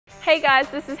Hey guys,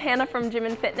 this is Hannah from Gym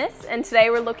and Fitness, and today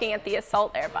we're looking at the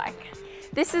Assault Air Bike.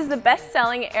 This is the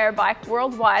best-selling air bike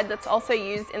worldwide that's also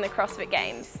used in the CrossFit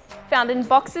Games. Found in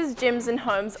boxes, gyms and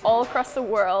homes all across the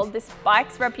world, this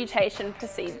bike's reputation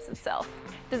precedes itself.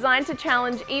 Designed to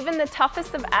challenge even the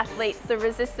toughest of athletes, the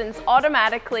resistance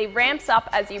automatically ramps up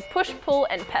as you push, pull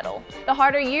and pedal. The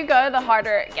harder you go, the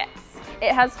harder it gets.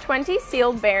 It has 20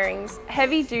 sealed bearings,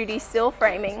 heavy-duty steel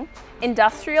framing,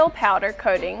 industrial powder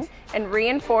coating, and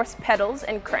reinforced pedals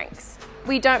and cranks.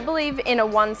 We don't believe in a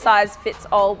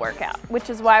one-size-fits-all workout, which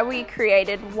is why we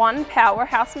created one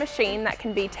powerhouse machine that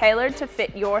can be tailored to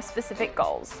fit your specific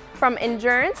goals. From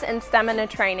endurance and stamina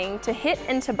training to HIIT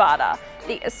and Tabata,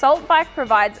 the Assault Bike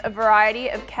provides a variety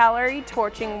of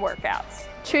calorie-torching workouts.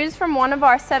 Choose from one of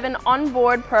our 7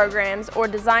 onboard programs or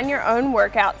design your own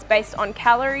workouts based on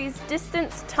calories,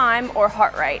 distance, time, or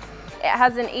heart rate. It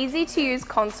has an easy-to-use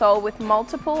console with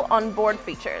multiple onboard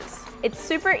features. It's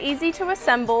super easy to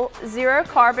assemble, zero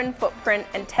carbon footprint,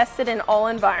 and tested in all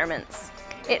environments.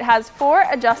 It has 4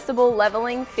 adjustable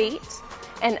leveling feet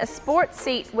and a sport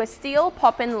seat with steel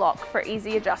pop-in lock for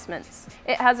easy adjustments.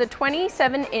 It has a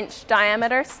 27-inch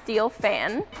diameter steel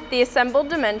fan. The assembled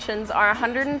dimensions are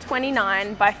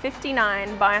 129 by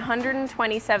 59 by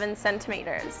 127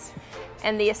 centimeters,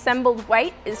 and the assembled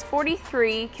weight is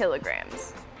 43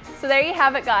 kilograms. So there you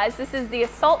have it guys, this is the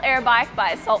Assault Air Bike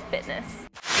by Assault Fitness.